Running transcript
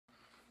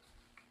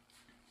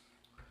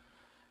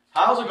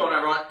How's it going,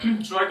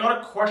 everyone? So I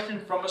got a question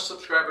from a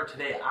subscriber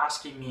today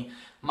asking me,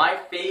 my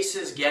face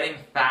is getting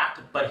fat,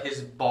 but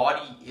his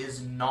body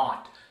is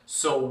not.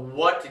 So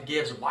what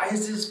gives? Why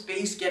is his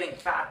face getting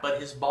fat,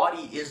 but his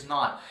body is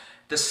not?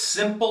 The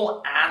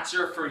simple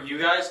answer for you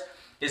guys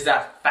is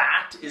that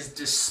fat is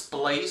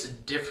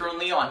displaced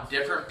differently on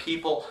different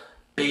people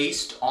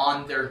based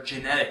on their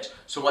genetics.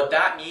 So what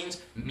that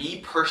means,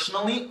 me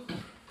personally,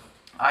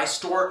 I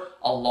store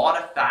a lot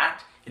of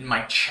fat in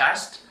my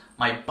chest,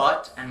 my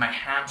butt, and my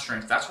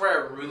hamstrings. That's where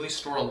I really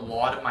store a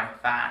lot of my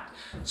fat.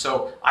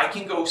 So I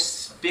can go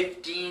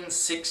 15,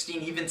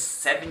 16, even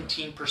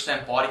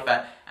 17% body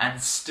fat and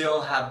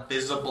still have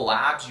visible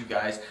abs, you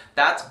guys.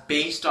 That's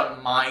based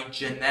on my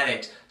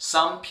genetics.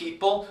 Some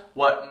people,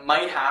 what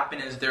might happen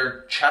is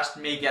their chest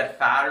may get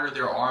fatter,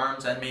 their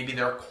arms, and maybe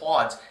their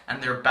quads,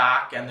 and their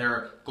back and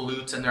their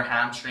glutes and their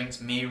hamstrings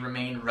may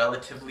remain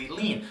relatively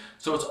lean.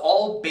 So it's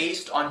all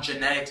based on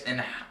genetics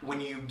and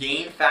when you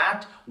gain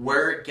fat,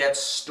 where it gets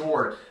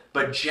stored.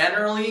 But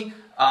generally,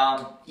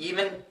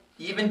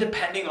 even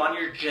depending on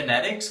your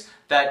genetics,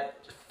 that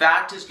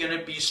fat is going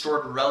to be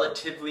stored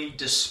relatively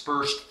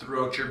dispersed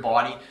throughout your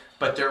body,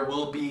 but there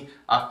will be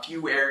a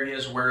few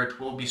areas where it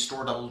will be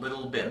stored a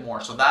little bit more.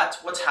 So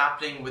that's what's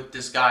happening with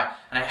this guy.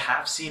 And I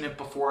have seen it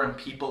before in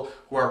people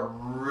who are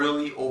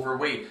really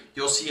overweight.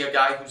 You'll see a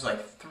guy who's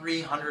like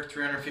 300,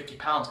 350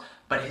 pounds,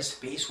 but his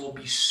face will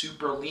be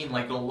super lean,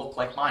 like it'll look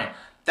like mine.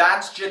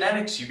 That's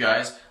genetics, you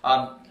guys.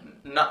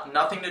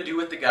 Nothing to do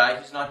with the guy.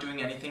 He's not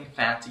doing anything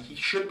fancy. He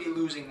should be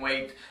losing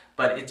weight,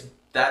 but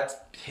that's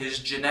his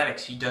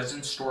genetics. He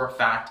doesn't store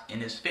fat in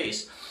his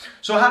face.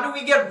 So how do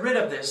we get rid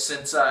of this,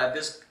 since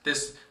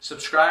this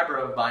subscriber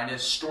of mine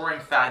is storing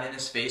fat in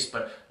his face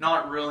but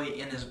not really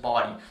in his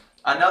body?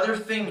 Another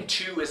thing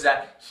too is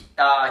that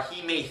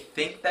he may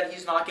think that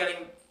he's not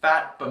getting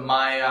fat, but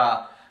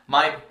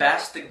my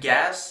best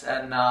guess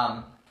and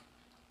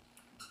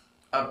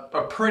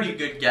a pretty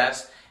good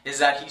guess is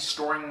that he's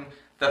storing,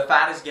 the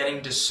fat is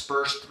getting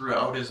dispersed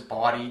throughout his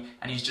body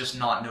and he's just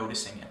not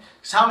noticing it.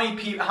 Because how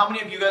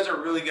many of you guys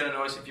are really going to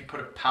notice if you put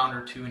a pound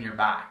or two in your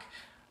back?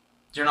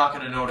 You're not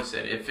going to notice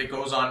it. If it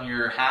goes on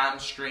your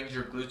hamstrings,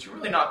 your glutes, you're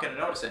really not going to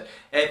notice it.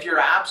 If your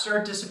abs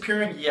start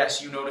disappearing,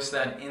 yes, you notice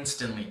that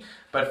instantly.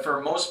 But for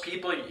most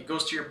people, it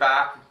goes to your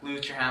back, your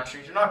glutes, your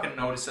hamstrings, you're not going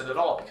to notice it at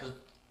all because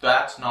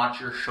that's not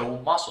your show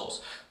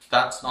muscles.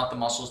 That's not the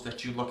muscles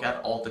that you look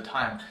at all the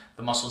time,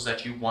 the muscles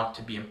that you want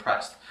to be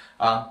impressed.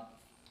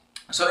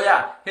 So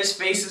yeah, his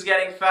face is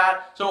getting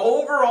fat. So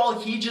overall,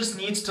 he just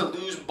needs to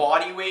lose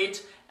body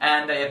weight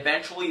and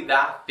eventually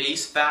that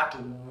face fat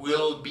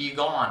will be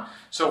gone.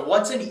 So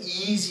what's an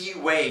easy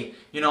way?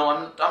 You know,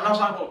 I'm not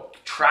talking about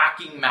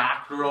tracking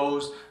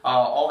macros,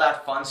 all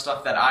that fun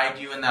stuff that I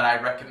do and that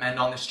I recommend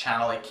on this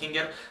channel. It can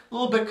get a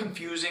little bit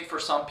confusing for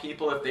some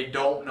people if they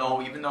don't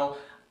know, even though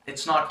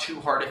it's not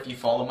too hard if you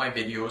follow my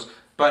videos.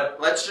 But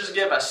let's just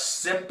give a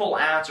simple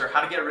answer,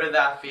 how to get rid of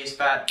that face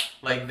fat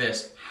like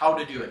this, how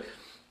to do it.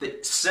 The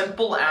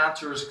simple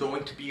answer is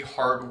going to be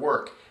hard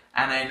work.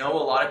 And I know a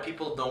lot of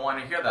people don't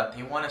want to hear that.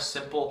 They want a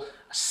simple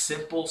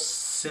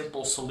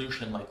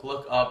solution, like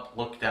look up,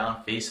 look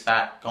down, face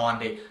fat, gone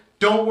day.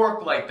 Don't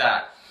work like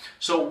that.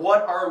 So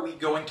what are we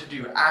going to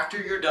do?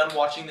 After you're done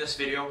watching this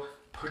video,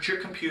 put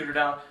your computer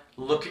down,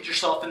 look at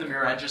yourself in the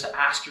mirror and just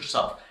ask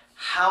yourself,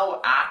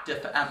 how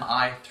active am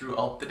I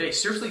throughout the day?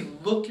 Seriously,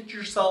 look at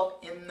yourself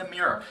in the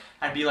mirror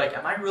and be like,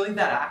 am I really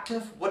that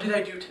active? What did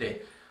I do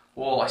today?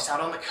 Well, I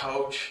sat on the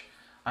couch.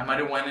 I might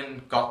have went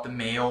and got the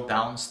mail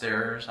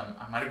downstairs.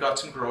 I might have got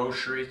some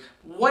groceries.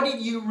 What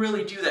did you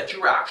really do that you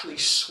were actually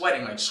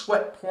sweating, like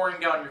sweat pouring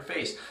down your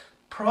face?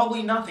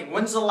 Probably nothing.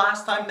 When's the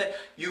last time that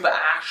you've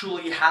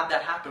actually had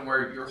that happen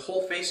where your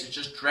whole face is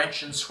just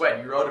drenched in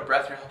sweat? You're out of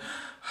breath. You're like,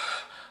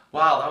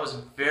 wow, that was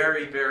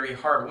very, very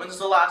hard. When's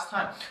the last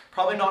time?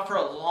 Probably not for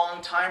a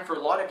long time for a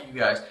lot of you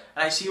guys.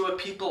 And I see it with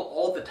people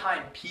all the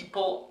time.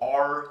 People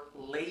are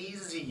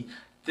lazy.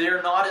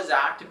 They're not as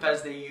active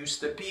as they used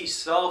to be.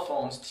 Cell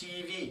phones,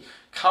 TV,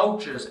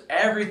 couches,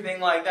 everything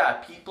like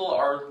that. People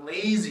are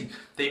lazy.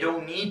 They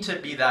don't need to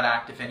be that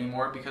active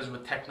anymore because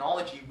with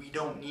technology, we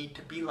don't need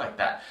to be like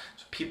that.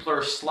 So people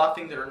are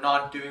sloughing. They're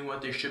not doing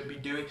what they should be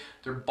doing.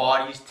 Their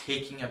body's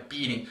taking a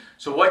beating.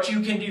 So what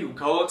you can do,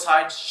 go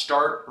outside,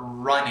 start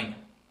running.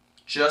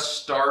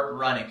 Just start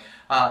running.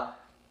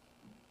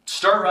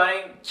 Start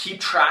running, keep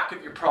track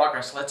of your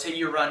progress. Let's say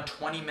you run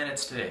 20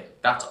 minutes today.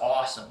 That's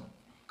awesome.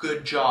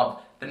 Good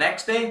job. The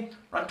next day,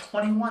 run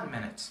 21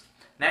 minutes.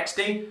 Next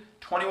day,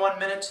 21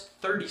 minutes,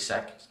 30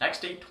 seconds.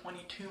 Next day,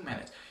 22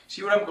 minutes.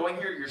 See what I'm going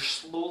here? You're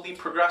slowly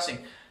progressing.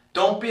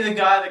 Don't be the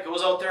guy that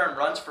goes out there and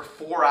runs for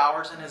 4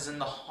 hours and is in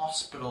the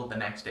hospital the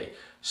next day.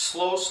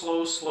 Slow,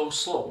 slow, slow,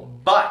 slow.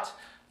 But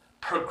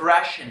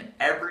progression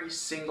every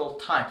single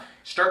time.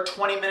 Start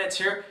 20 minutes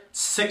here.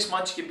 6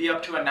 months, you can be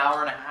up to an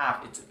hour and a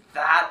half. It's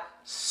that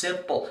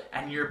Simple.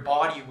 And your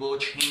body will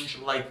change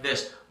like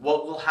this.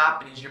 What will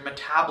happen is your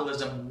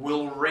metabolism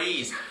will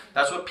raise.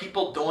 That's what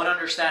people don't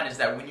understand, is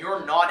that when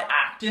you're not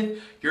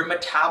active, your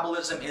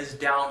metabolism is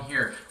down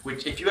here.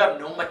 Which, if you have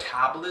no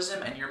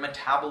metabolism and your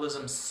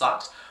metabolism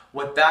sucks,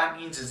 what that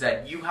means is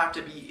that you have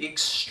to be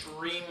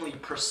extremely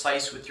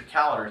precise with your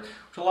calories,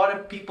 which a lot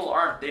of people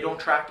aren't. They don't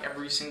track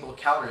every single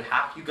calorie.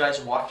 Half you guys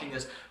watching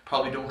this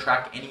probably don't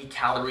track any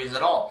calories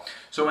at all.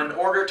 So in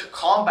order to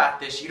combat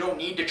this, you don't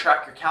need to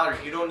track your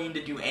calories. You don't need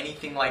to do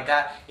anything like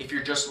that if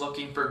you're just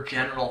looking for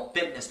general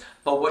fitness.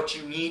 But what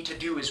you need to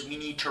do is we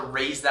need to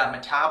raise that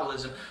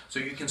metabolism so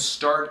you can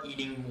start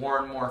eating more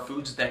and more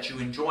foods that you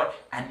enjoy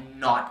and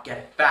not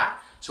get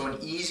fat. So an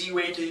easy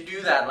way to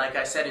do that, like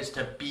I said, is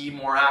to be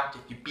more active.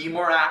 You be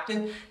more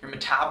active, your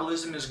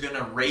metabolism is going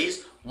to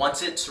raise.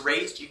 Once it's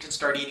raised, you can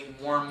start eating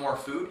more and more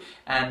food,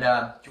 and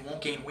you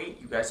won't gain weight,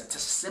 you guys. It's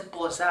as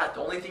simple as that.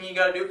 The only thing you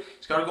got to do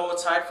is got to go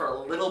outside for a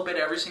little bit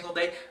every single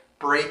day,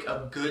 break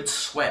a good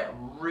sweat,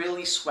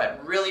 really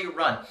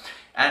run.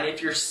 And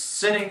if you're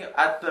sitting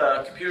at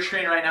the computer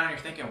screen right now and you're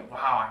thinking,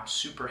 wow, I'm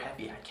super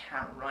heavy, I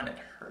can't run, it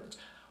hurts.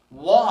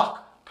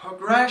 Walk,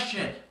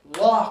 progression,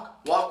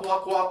 walk.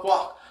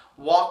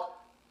 Walk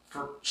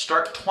for,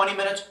 start 20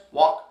 minutes,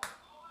 walk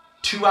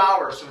 2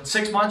 hours. So in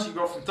 6 months, you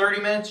go from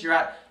 30 minutes, you're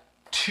at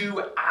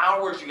 2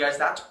 hours, you guys.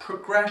 That's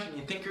progression.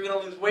 You think you're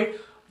going to lose weight?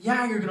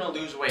 Yeah, you're going to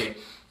lose weight.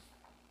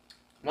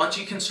 Once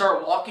you can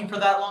start walking for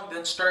that long,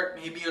 then start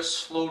maybe a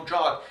slow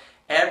jog.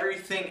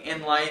 Everything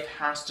in life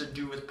has to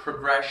do with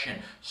progression.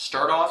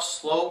 Start off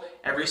slow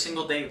every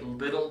single day,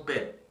 little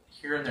bit.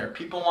 Here and there.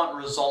 People want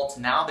results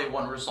now, they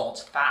want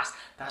results fast.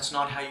 That's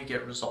not how you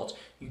get results.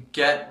 You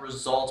get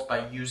results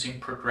by using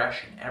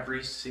progression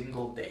every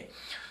single day.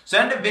 So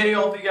end the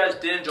video. If you guys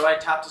did enjoy,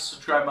 tap the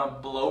subscribe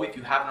button below if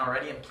you haven't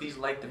already, and please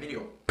like the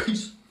video.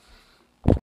 Peace.